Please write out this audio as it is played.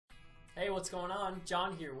Hey, what's going on?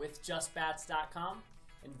 John here with JustBats.com,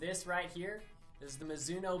 and this right here is the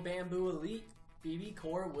Mizuno Bamboo Elite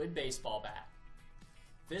BBCOR wood baseball bat.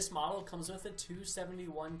 This model comes with a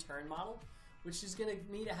 271 turn model, which is going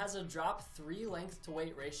to mean it has a drop 3 length to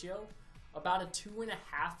weight ratio, about a 2.5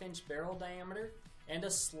 inch barrel diameter, and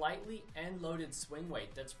a slightly end loaded swing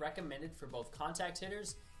weight that's recommended for both contact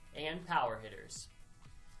hitters and power hitters.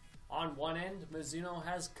 On one end, Mizuno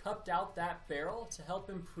has cupped out that barrel to help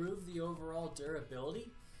improve the overall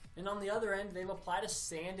durability, and on the other end, they've applied a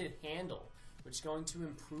sanded handle, which is going to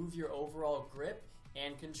improve your overall grip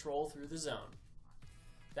and control through the zone.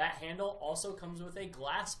 That handle also comes with a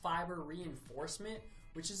glass fiber reinforcement,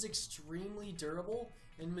 which is extremely durable,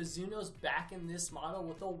 and Mizuno's backing this model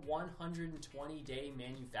with a 120-day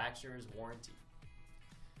manufacturer's warranty.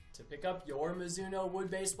 To pick up your Mizuno wood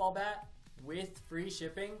baseball bat with free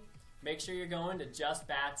shipping, make sure you're going to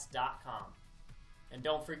JustBats.com. And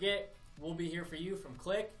don't forget, we'll be here for you from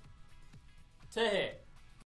click to hit.